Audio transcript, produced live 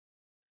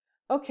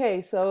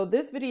Okay, so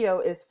this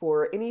video is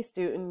for any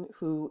student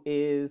who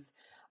is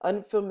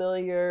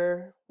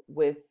unfamiliar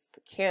with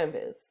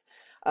Canvas.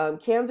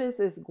 Canvas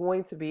is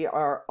going to be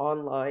our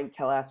online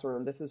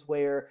classroom. This is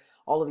where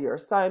all of your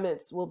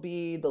assignments will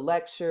be, the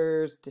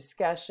lectures,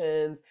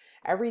 discussions,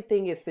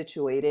 everything is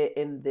situated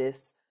in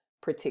this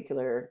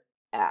particular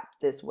app,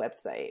 this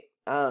website.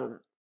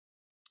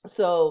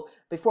 So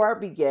before I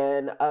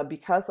begin,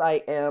 because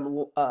I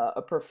am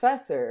a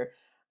professor,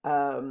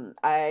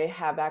 I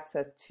have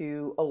access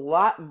to a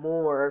lot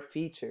more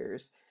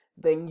features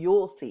than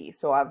you'll see.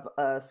 So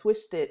I've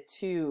switched it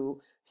to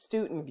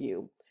Student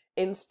View.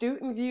 In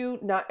Student View,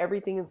 not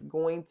everything is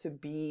going to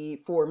be,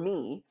 for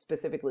me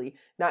specifically,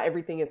 not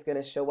everything is going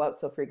to show up.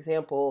 So for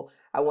example,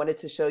 I wanted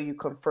to show you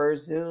Confer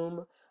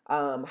Zoom.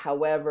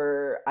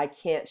 However, I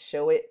can't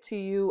show it to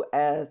you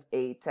as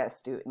a test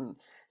student.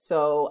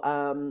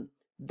 So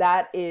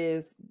that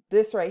is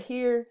this right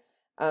here.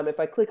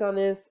 If I click on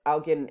this, I'll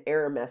get an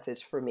error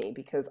message for me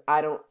because I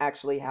don't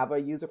actually have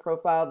a user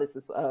profile. This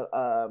is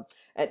an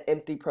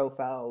empty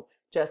profile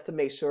just to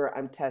make sure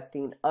I'm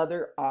testing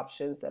other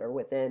options that are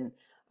within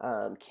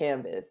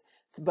Canvas.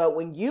 But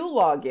when you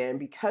log in,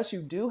 because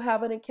you do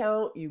have an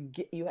account,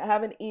 you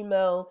have an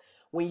email.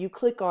 When you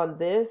click on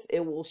this,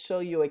 it will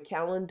show you a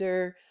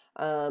calendar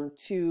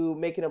to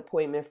make an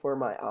appointment for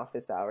my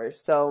office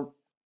hours. So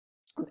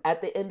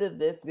at the end of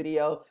this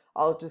video,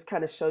 I'll just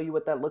kind of show you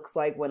what that looks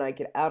like when I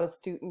get out of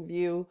Student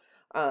View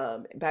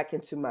back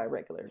into my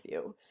regular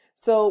view.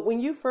 So when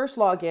you first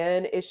log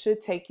in, it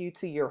should take you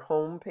to your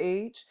home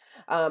page.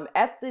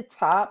 At the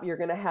top, you're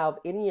going to have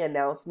any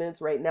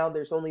announcements. Right now,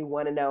 there's only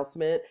one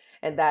announcement,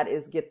 and that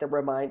is Get the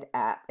Remind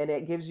app, and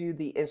it gives you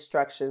the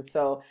instructions.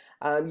 So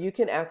you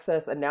can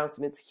access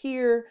announcements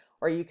here,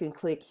 or you can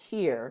click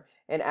here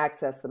and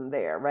access them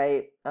there,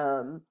 right?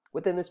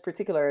 Within this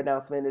particular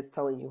announcement is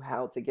telling you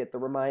how to get the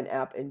Remind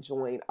app and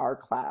join our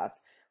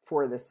class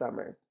for the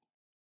summer.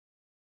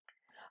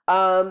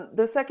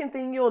 The second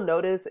thing you'll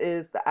notice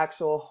is the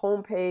actual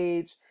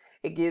homepage.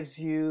 It gives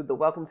you the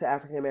Welcome to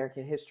African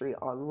American History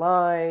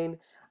Online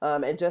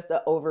and just an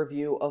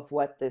overview of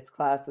what this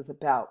class is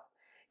about.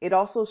 It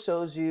also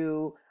shows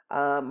you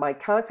my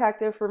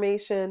contact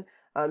information.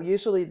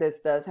 Usually this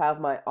does have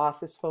my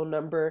office phone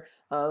number,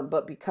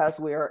 but because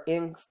we are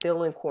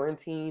still in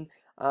quarantine,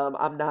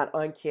 I'm not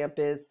on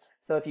campus.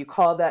 So if you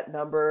call that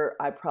number,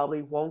 I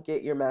probably won't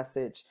get your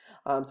message.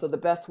 So the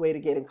best way to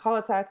get in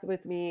contact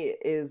with me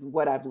is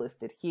what I've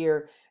listed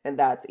here, and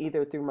that's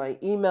either through my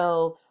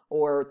email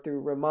or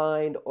through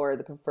Remind or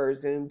the Confer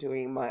Zoom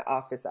during my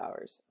office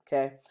hours,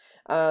 okay?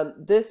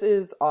 This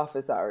is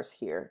office hours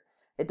here.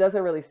 It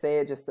doesn't really say,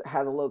 it just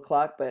has a little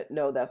clock, but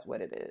no, that's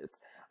what it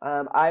is.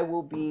 I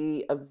will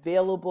be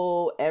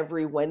available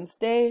every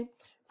Wednesday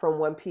from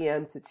 1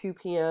 p.m. to 2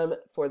 p.m.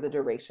 for the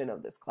duration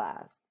of this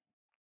class.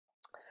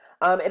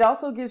 It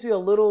also gives you a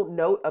little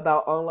note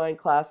about online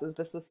classes.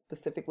 This is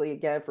specifically,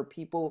 again, for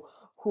people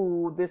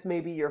who this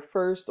may be your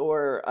first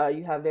or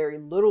you have very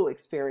little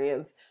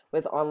experience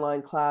with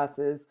online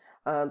classes.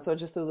 So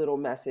just a little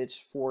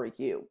message for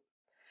you.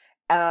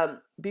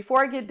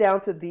 Before I get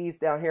down to these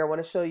down here, I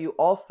want to show you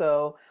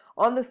also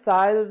on the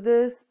side of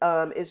this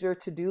is your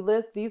to-do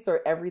list. These are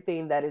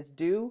everything that is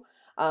due.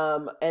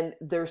 And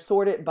they're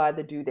sorted by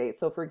the due date.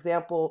 So for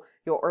example,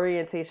 your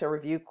orientation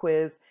review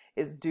quiz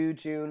is due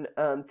June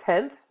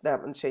 10th.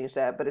 That one changed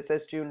that, but it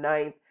says June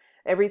 9th.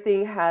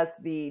 Everything has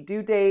the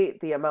due date,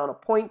 the amount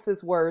of points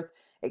is worth,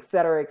 et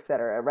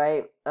cetera,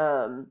 right?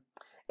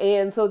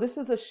 And so this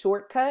is a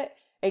shortcut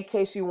in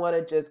case you want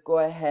to just go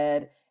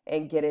ahead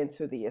and get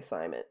into the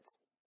assignments.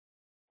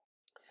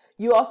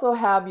 You also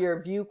have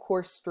your view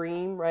course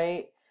stream,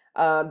 right?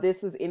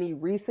 This is any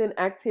recent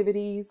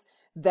activities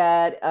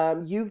that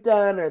you've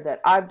done or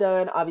that I've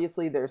done.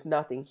 Obviously, there's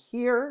nothing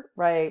here,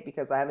 right?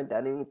 Because I haven't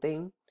done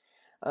anything.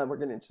 We're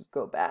going to just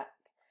go back.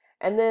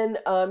 And then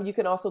you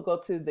can also go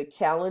to the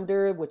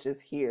calendar, which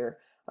is here.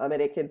 And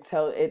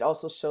it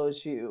also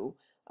shows you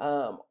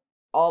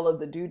all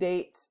of the due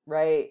dates,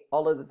 right?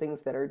 All of the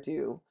things that are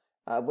due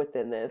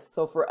within this.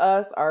 So for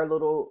us, our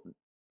little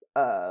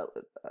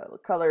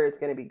color is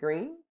going to be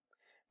green,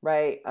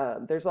 right?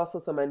 There's also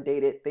some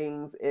undated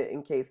things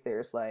in case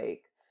there's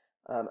like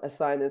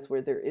assignments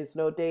where there is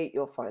no date.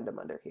 You'll find them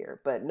under here.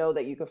 But know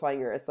that you can find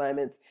your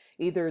assignments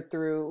either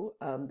through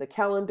the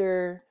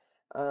calendar,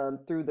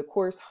 through the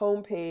course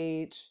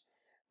homepage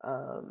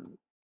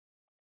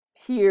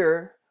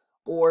here,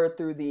 or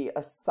through the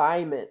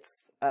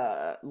assignments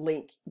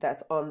link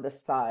that's on the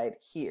side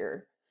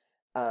here.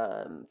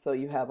 So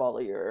you have all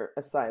of your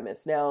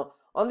assignments. Now,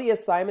 on the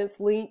assignments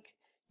link,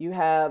 you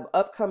have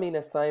upcoming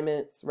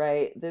assignments,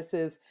 right? This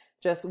is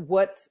just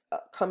what's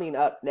coming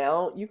up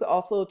now. You could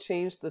also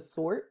change the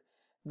sort.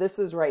 This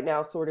is right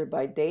now sorted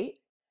by date.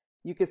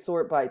 You could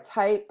sort by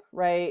type,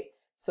 right?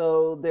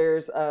 So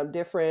there's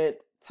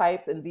different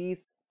types, and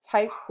these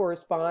types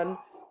correspond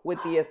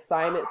with the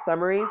assignment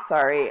summary.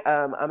 Sorry,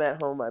 I'm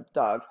at home. My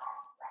dogs,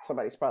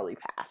 somebody's probably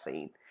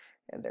passing,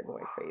 and they're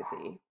going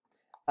crazy.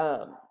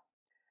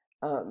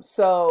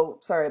 So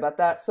sorry about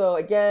that. So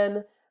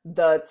again,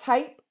 the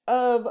type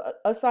of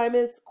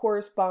assignments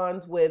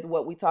corresponds with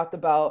what we talked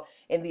about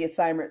in the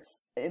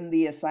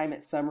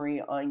assignment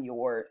summary on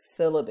your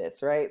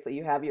syllabus, right? So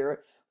you have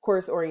your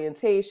course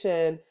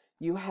orientation,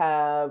 you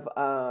have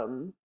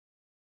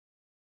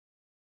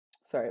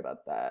sorry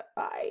about that.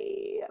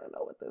 I don't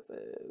know what this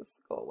is.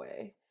 Go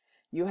away.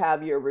 You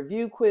have your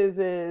review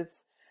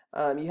quizzes,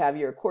 you have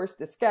your course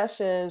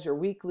discussions, your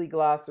weekly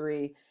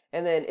glossary,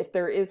 and then if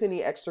there is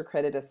any extra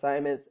credit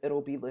assignments,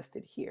 it'll be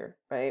listed here,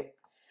 right?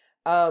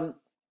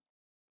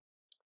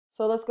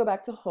 So let's go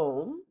back to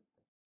home.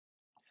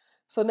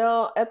 So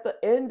now at the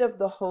end of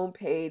the home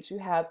page, you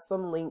have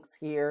some links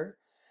here.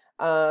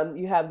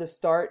 You have the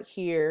start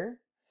here,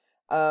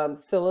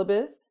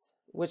 syllabus,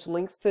 which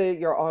links to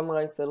your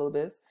online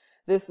syllabus.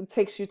 This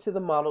takes you to the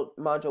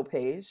module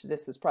page.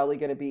 This is probably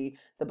going to be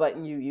the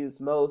button you use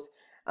most.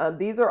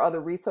 These are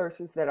other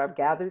resources that I've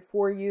gathered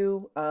for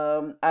you.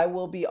 I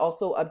will be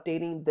also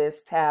updating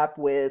this tab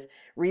with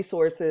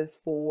resources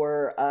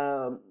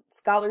for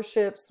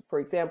scholarships. For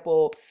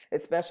example,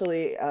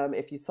 especially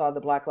if you saw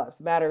the Black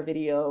Lives Matter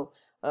video,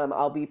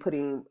 I'll be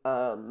putting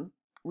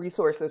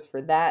resources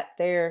for that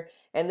there.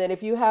 And then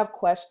if you have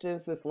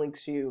questions, this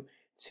links you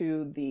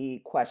to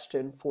the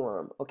question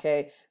forum.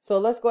 Okay, so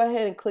let's go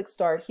ahead and click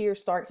start here.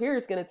 Start here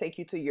is going to take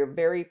you to your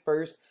very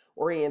first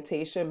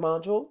orientation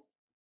module.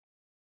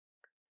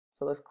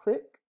 So let's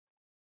click,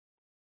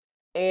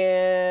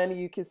 and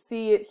you can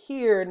see it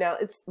here. Now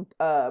it's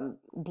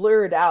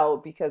blurred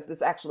out because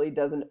this actually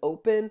doesn't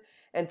open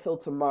until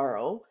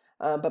tomorrow.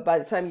 But by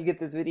the time you get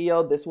this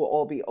video, this will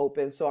all be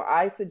open. So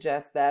I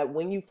suggest that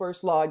when you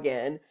first log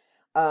in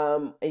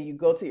and you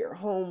go to your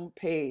home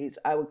page,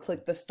 I would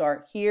click the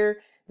start here.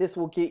 This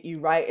will get you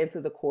right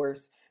into the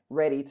course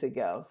ready to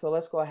go. So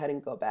let's go ahead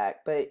and go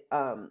back. But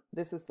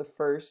this is the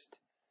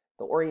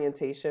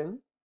orientation.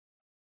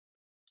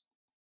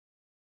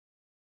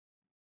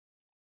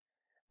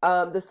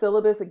 The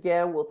syllabus,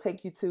 again, will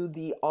take you to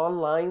the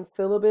online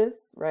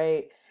syllabus,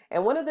 right?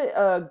 And one of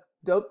the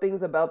dope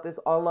things about this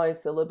online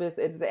syllabus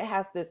is it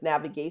has this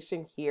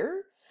navigation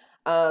here,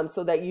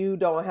 so that you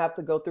don't have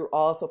to go through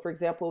all. So for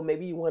example,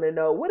 maybe you want to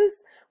know what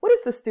is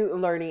the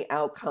student learning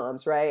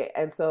outcomes, right?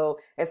 And so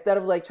instead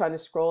of like trying to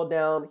scroll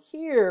down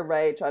here,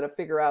 right, trying to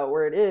figure out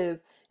where it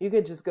is, you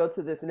can just go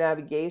to this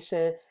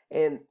navigation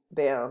and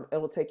bam,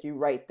 it will take you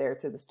right there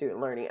to the student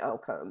learning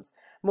outcomes.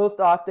 Most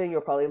often,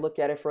 you'll probably look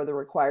at it for the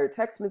required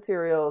text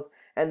materials,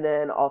 and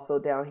then also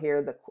down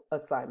here, the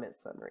assignment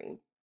summary.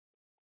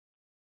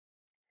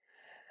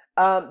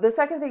 The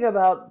second thing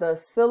about the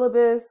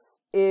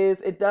syllabus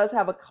is it does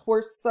have a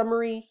course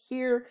summary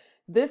here.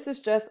 This is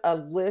just a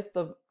list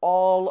of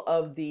all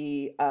of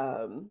the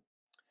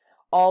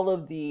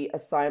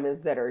assignments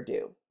that are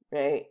due,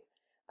 right?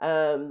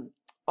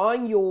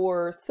 On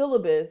your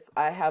syllabus,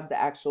 I have the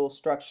actual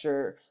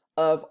structure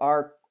of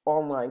our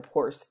online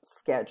course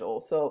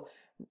schedule. So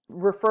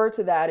refer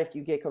to that if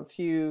you get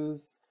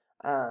confused.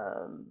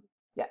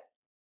 Yeah.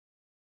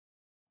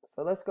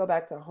 So let's go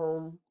back to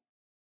home.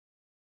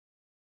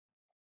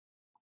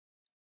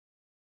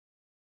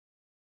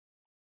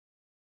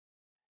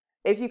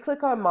 If you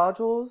click on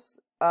modules,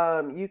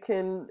 you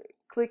can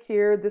click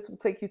here. This will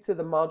take you to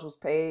the modules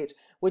page,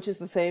 which is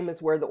the same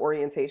as where the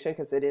orientation,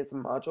 because it is a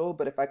module.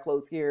 But if I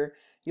close here,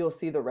 you'll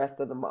see the rest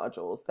of the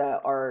modules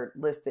that are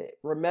listed.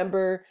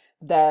 Remember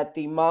that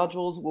the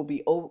modules will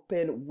be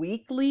open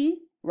weekly,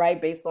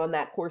 right? Based on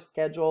that course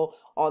schedule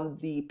on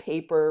the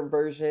paper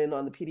version,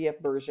 on the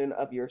PDF version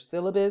of your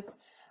syllabus.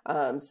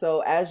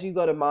 So as you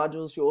go to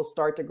modules, you'll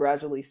start to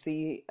gradually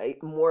see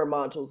more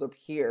modules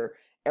appear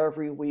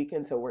every week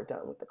until we're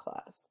done with the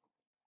class.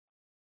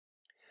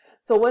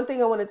 So one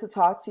thing I wanted to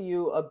talk to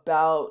you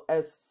about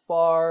as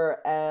far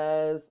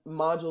as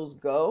modules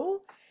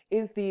go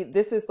is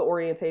this is the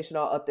orientation.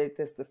 I'll update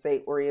this to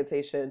say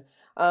orientation.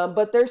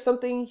 But there's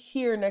something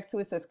here next to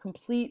it that says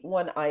complete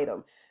one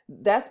item.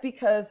 That's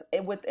because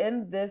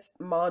within this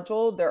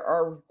module, there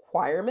are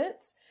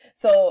requirements.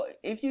 So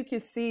if you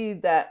can see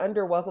that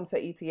under Welcome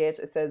to ETH,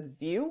 it says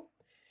view.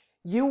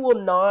 You will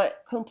not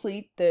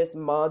complete this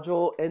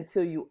module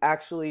until you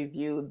actually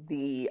view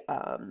the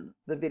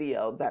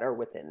video that are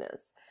within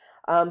this.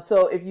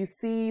 So if you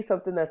see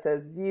something that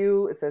says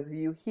view, it says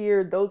view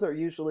here, those are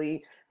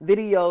usually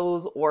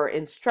videos or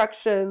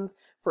instructions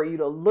for you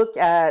to look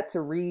at,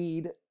 to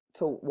read,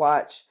 to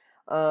watch.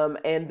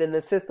 And then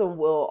the system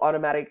will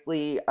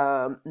automatically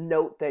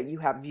note that you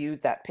have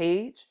viewed that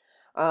page.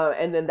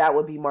 And then that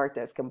will be marked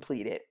as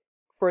completed.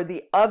 For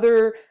the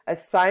other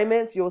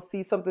assignments, you'll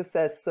see something that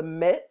says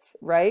submit,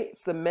 right?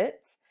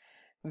 Submit,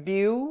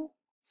 view,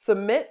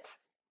 submit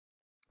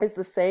is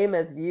the same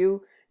as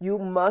view. You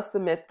must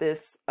submit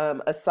this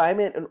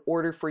assignment in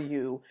order for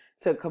you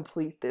to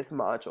complete this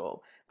module.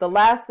 The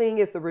last thing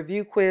is the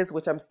review quiz,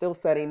 which I'm still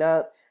setting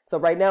up. So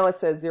right now it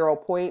says 0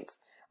 points.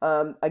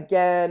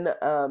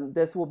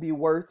 This will be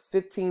worth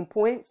 15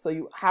 points. So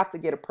you have to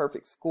get a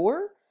perfect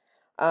score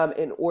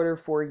in order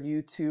for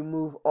you to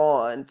move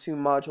on to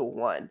module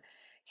 1.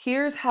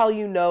 Here's how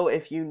you know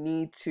if you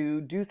need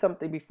to do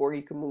something before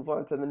you can move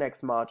on to the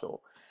next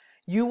module.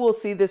 you will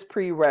see this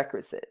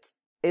prerequisites.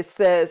 It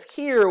says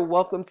here,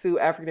 welcome to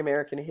African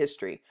American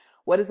history.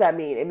 What does that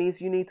mean? It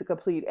means you need to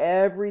complete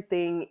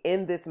everything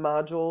in this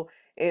module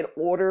in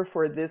order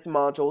for this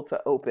module to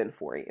open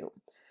for you.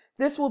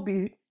 This will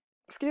be,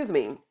 excuse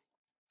me,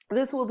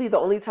 this will be the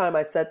only time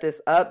I set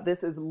this up.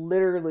 This is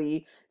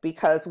literally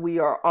because we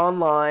are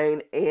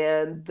online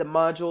and the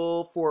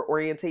module for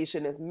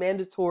orientation is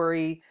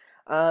mandatory.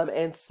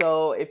 And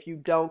so if you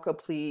don't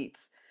complete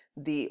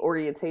the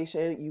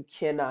orientation, you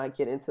cannot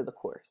get into the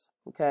course.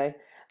 Okay.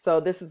 So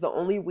this is the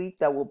only week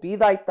that will be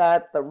like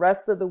that. The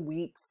rest of the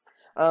weeks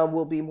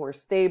will be more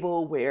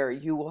stable, where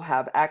you will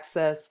have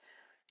access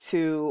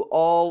to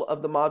all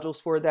of the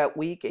modules for that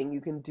week, and you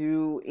can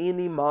do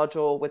any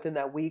module within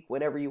that week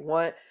whenever you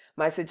want.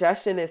 My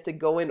suggestion is to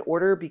go in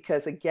order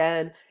because,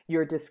 again,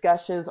 your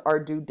discussions are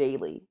due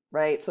daily,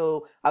 right?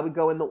 So I would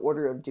go in the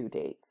order of due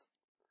dates.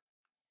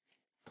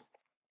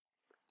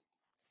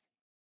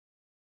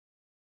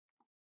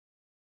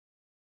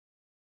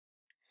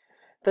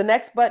 The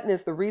next button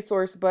is the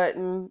resource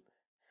button.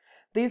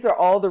 These are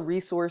all the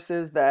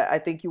resources that I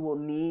think you will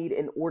need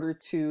in order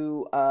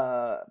to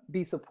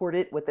be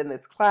supported within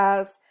this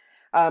class.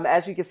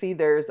 As you can see,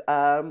 there's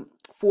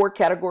 4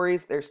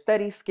 categories. There's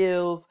study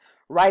skills,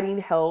 writing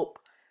help,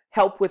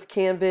 help with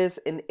Canvas,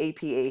 and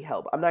APA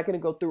help. I'm not going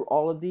to go through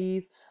all of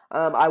these.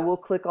 I will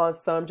click on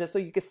some just so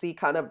you can see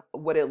kind of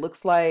what it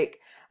looks like.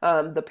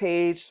 The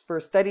page for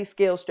study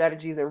skills,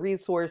 strategies, and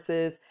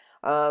resources.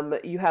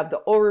 You have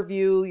the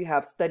overview, you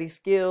have study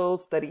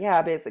skills, study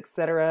habits,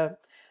 etc.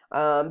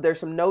 There's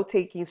some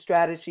note-taking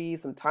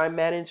strategies, some time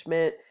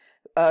management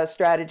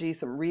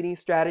strategies, some reading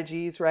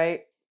strategies,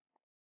 right?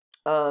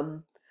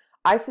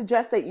 I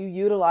suggest that you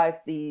utilize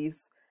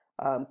these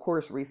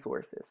course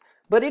resources.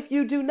 But if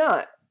you do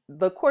not,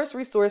 the course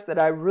resource that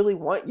I really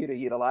want you to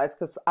utilize,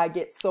 because I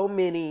get so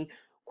many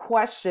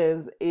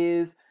questions,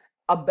 is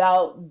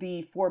about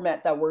the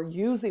format that we're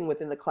using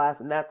within the class,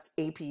 and that's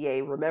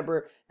APA.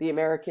 Remember, the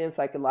American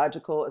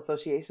Psychological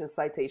Association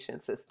Citation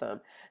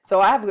System.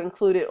 So I have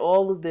included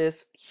all of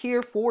this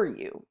here for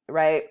you,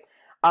 right?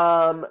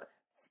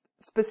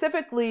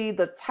 Specifically,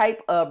 the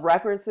type of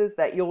references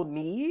that you'll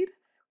need,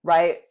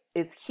 right,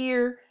 is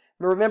here.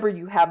 Remember,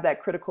 you have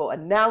that critical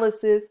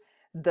analysis.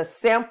 The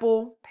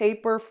sample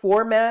paper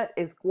format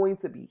is going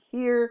to be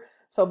here.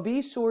 So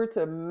be sure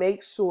to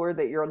make sure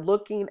that you're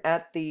looking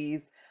at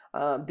these.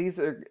 These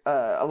are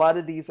a lot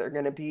of these are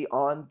going to be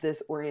on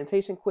this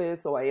orientation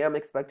quiz, so I am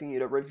expecting you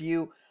to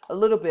review a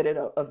little bit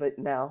of it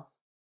now.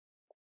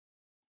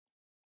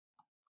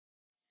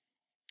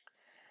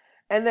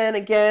 And then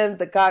again,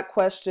 the Got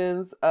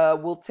Questions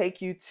will take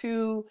you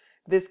to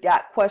this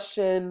Got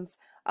Questions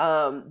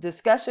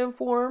discussion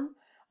forum.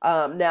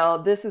 Now,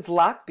 this is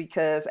locked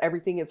because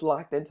everything is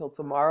locked until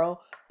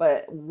tomorrow,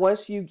 but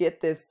once you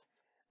get this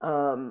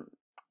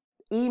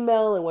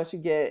email and once you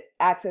get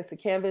access to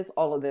Canvas,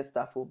 all of this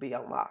stuff will be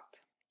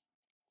unlocked.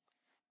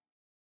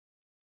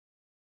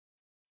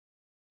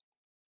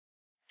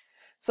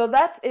 So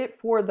that's it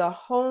for the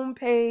home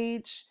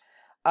page.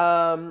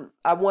 I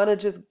want to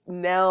just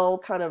now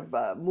kind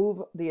of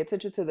move the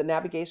attention to the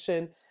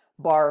navigation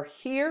bar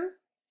here.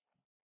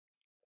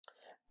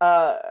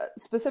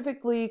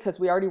 Specifically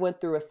because we already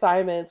went through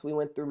assignments, we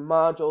went through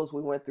modules,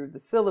 we went through the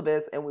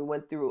syllabus, and we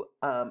went through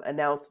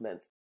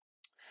announcements.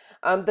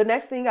 The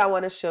next thing I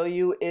want to show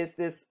you is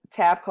this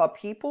tab called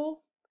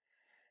People.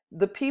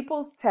 The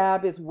People's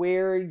tab is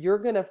where you're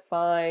going to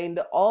find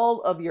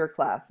all of your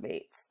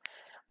classmates.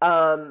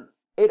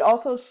 It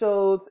also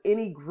shows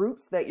any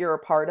groups that you're a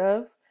part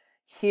of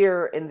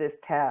here in this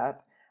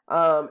tab.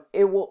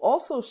 It will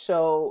also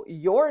show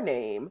your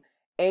name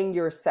and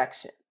your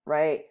section,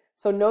 right?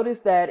 So notice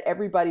that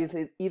everybody's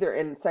either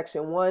in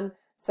section 1,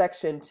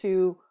 section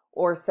 2,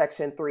 or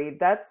section 3.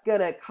 That's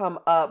going to come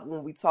up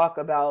when we talk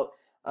about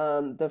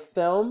the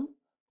film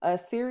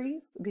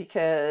series,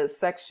 because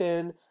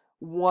section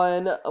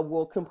 1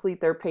 will complete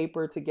their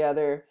paper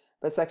together,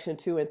 but section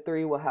 2 and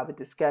 3 will have a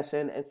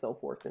discussion and so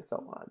forth and so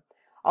on.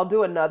 I'll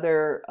do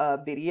another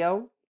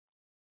video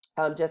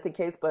just in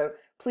case, but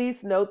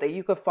please note that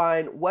you can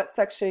find what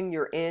section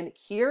you're in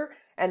here,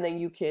 and then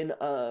you can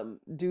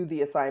do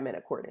the assignment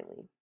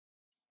accordingly.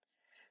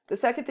 The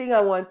second thing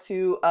I want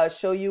to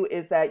show you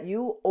is that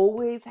you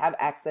always have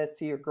access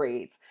to your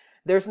grades.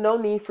 There's no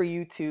need for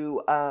you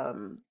to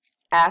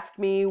ask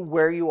me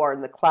where you are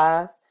in the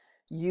class.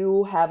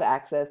 You have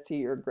access to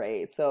your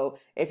grades. So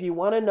if you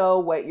want to know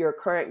what your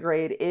current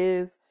grade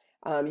is,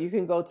 you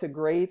can go to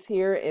grades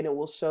here and it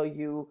will show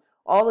you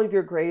all of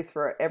your grades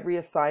for every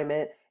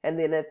assignment. And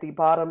then at the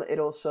bottom,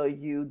 it'll show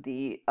you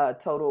the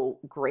total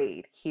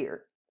grade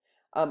here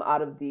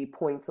out of the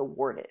points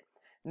awarded.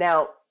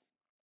 Now,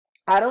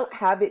 I don't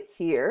have it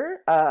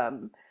here,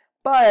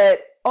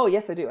 but, oh,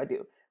 yes, I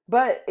do.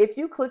 But if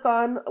you click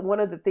on one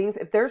of the things,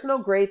 if there's no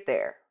grade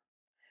there,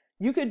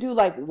 you could do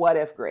like what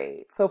if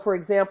grade. So for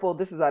example,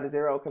 this is out of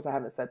 0 because I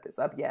haven't set this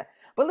up yet.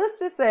 But let's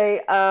just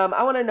say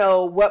I want to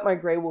know what my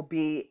grade will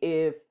be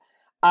if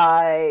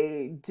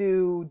I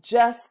do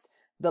just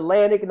the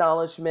land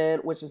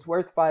acknowledgement, which is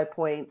worth 5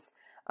 points,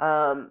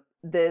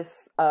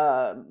 this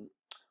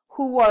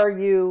who are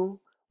you,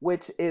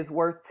 which is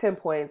worth 10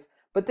 points,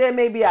 but then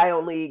maybe I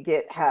only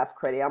get half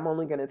credit. I'm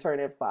only going to turn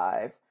in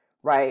 5,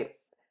 right?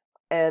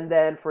 And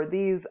then for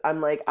these,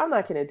 I'm like, I'm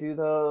not going to do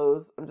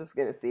those. I'm just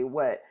going to see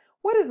what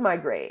is my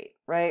grade,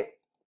 right?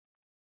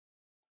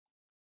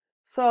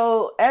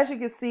 So as you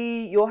can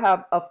see, you'll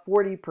have a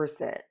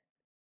 40%,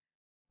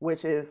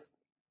 which is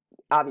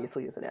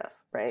obviously is an F,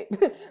 right?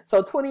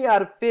 So 20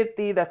 out of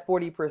 50, that's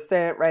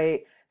 40%,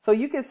 right? So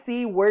you can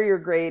see where your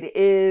grade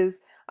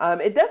is.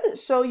 It doesn't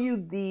show you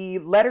the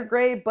letter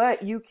grade,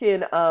 but you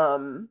can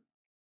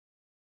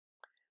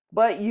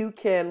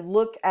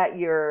look at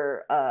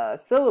your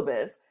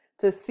syllabus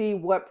to see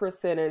what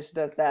percentage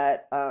does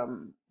that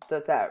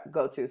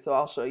go to. So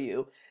I'll show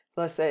you.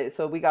 Let's say,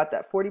 so we got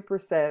that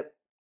 40%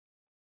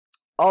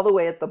 all the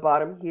way at the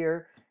bottom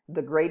here,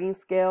 the grading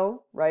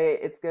scale, right?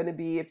 It's going to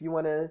be, if you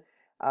want to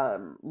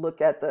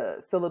look at the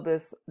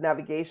syllabus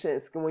navigation,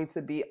 it's going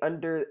to be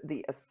under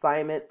the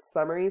assignment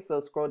summary. So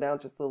scroll down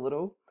just a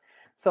little.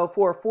 So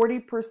for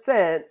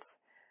 40%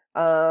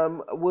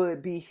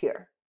 would be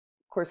here.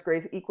 Course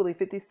grades equally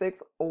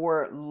 56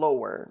 or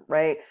lower,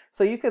 right?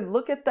 So you could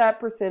look at that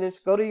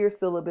percentage, go to your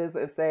syllabus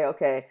and say,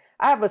 okay,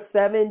 I have a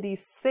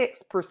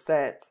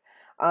 76%.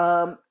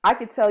 I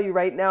could tell you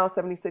right now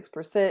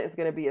 76% is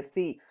going to be a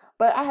C,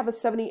 but I have a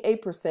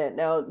 78%.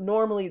 Now,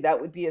 normally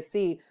that would be a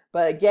C,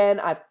 but again,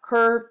 I've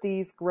curved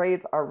these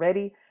grades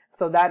already,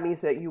 so that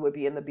means that you would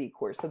be in the B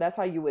course. So that's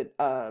how you would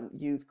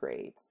use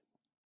grades.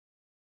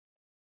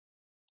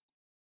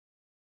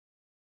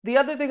 The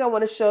other thing I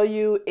want to show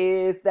you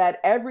is that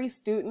every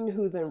student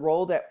who's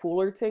enrolled at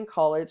Fullerton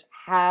College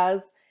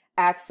has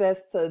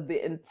access to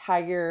the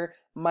entire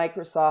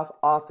Microsoft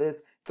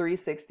Office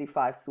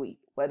 365 suite.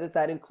 What does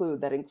that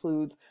include? That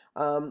includes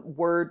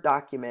Word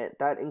document,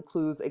 that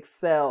includes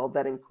Excel,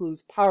 that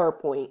includes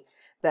PowerPoint,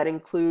 that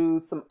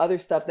includes some other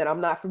stuff that I'm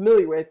not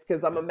familiar with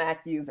because I'm a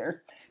Mac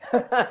user.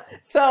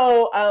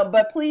 So,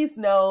 but please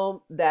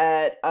know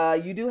that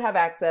you do have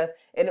access.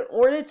 And in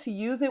order to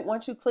use it,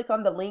 once you click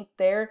on the link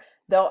there,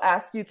 they'll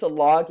ask you to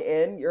log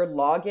in. Your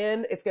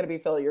login is going to be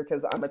failure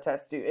because I'm a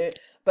test student,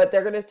 but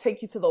they're going to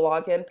take you to the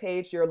login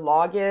page. Your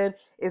login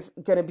is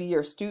going to be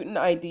your student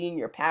ID and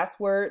your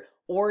password,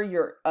 or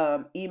your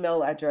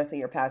email address and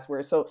your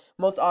password. So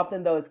most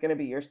often though, it's going to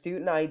be your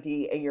student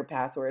ID and your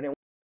password. And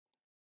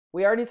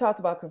we already talked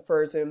about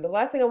ConferZoom. The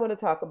last thing I want to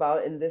talk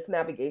about in this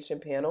navigation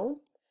panel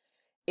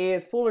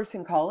is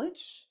Fullerton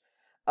College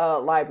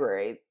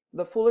Library.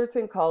 The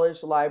Fullerton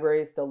College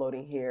Library is still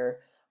loading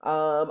here.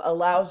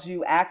 Allows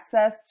you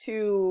access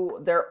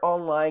to their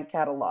online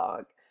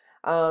catalog.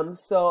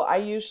 So I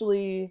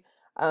usually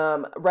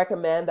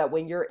recommend that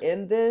when you're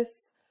in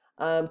this,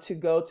 to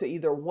go to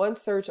either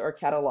OneSearch or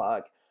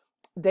catalog.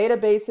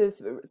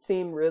 Databases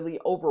seem really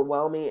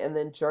overwhelming, and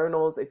then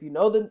journals, if you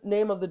know the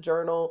name of the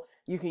journal,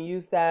 you can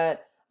use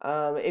that.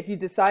 If you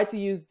decide to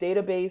use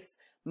database,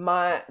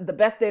 the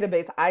best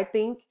database I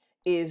think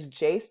is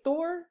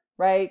JSTOR,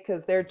 right?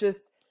 Because they're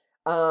just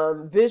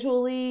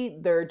visually,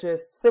 they're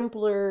just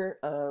simpler,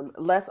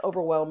 less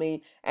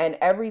overwhelming, and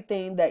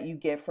everything that you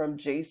get from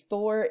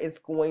JSTOR is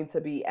going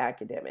to be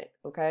academic,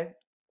 okay?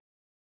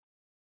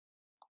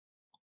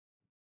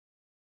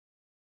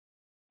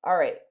 All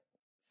right.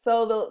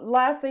 So the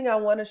last thing I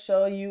want to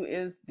show you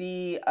is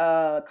the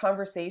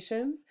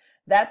conversations.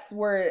 That's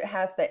where it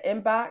has the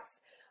inbox.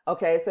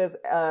 Okay, it says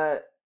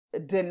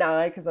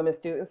deny because I'm a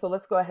student. So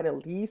let's go ahead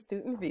and leave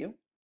student view.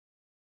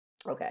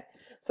 Okay,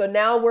 so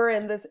now we're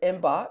in this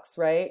inbox,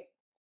 right?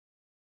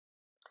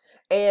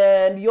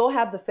 And you'll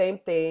have the same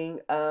thing.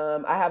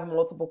 I have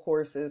multiple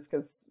courses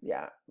because,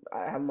 yeah,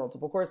 I have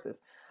multiple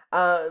courses.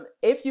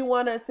 If you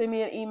want to send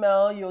me an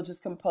email, you'll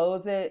just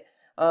compose it.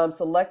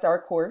 Select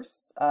our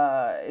course.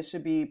 It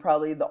should be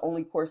probably the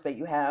only course that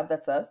you have.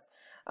 That's us.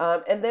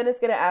 And then it's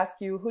going to ask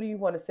you, who do you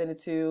want to send it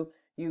to?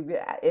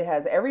 It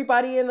has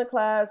everybody in the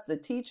class, the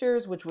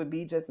teachers, which would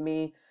be just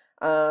me.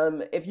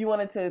 If you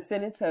wanted to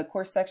send it to a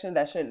course section,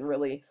 that shouldn't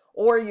really,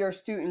 or your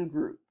student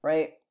group,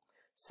 right?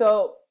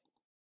 So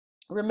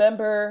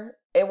remember,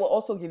 it will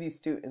also give you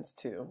students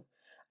too.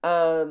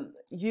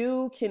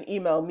 You can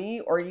email me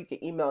or you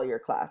can email your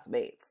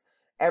classmates.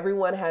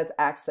 Everyone has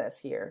access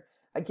here.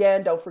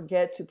 Again, don't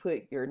forget to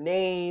put your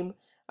name,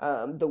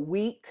 the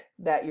week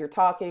that you're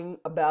talking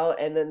about,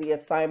 and then the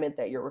assignment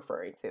that you're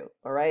referring to,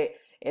 all right,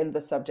 in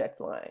the subject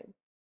line.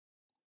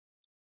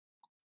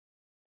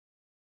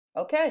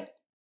 Okay.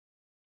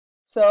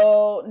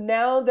 So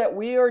now that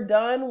we are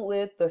done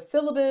with the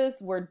syllabus,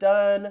 we're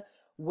done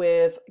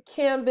with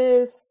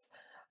Canvas,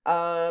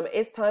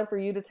 it's time for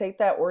you to take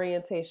that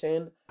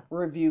orientation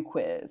review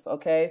quiz,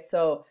 okay?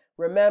 So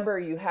remember,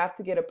 you have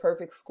to get a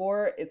perfect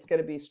score. It's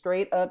going to be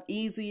straight up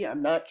easy.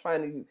 I'm not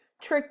trying to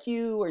trick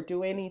you or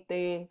do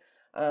anything,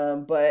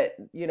 but,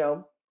 you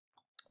know,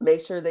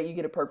 make sure that you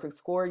get a perfect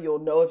score. You'll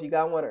know if you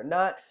got one or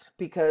not,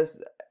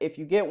 because if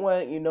you get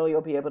one, you know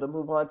you'll be able to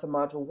move on to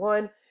Module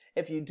 1.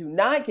 If you do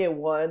not get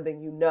one,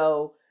 then you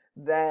know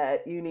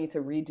that you need to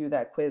redo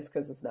that quiz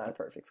because it's not a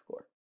perfect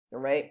score, all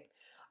right?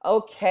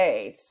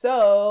 Okay,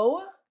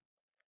 so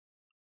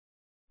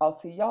I'll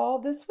see y'all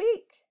this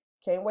week.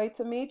 Can't wait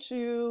to meet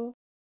you.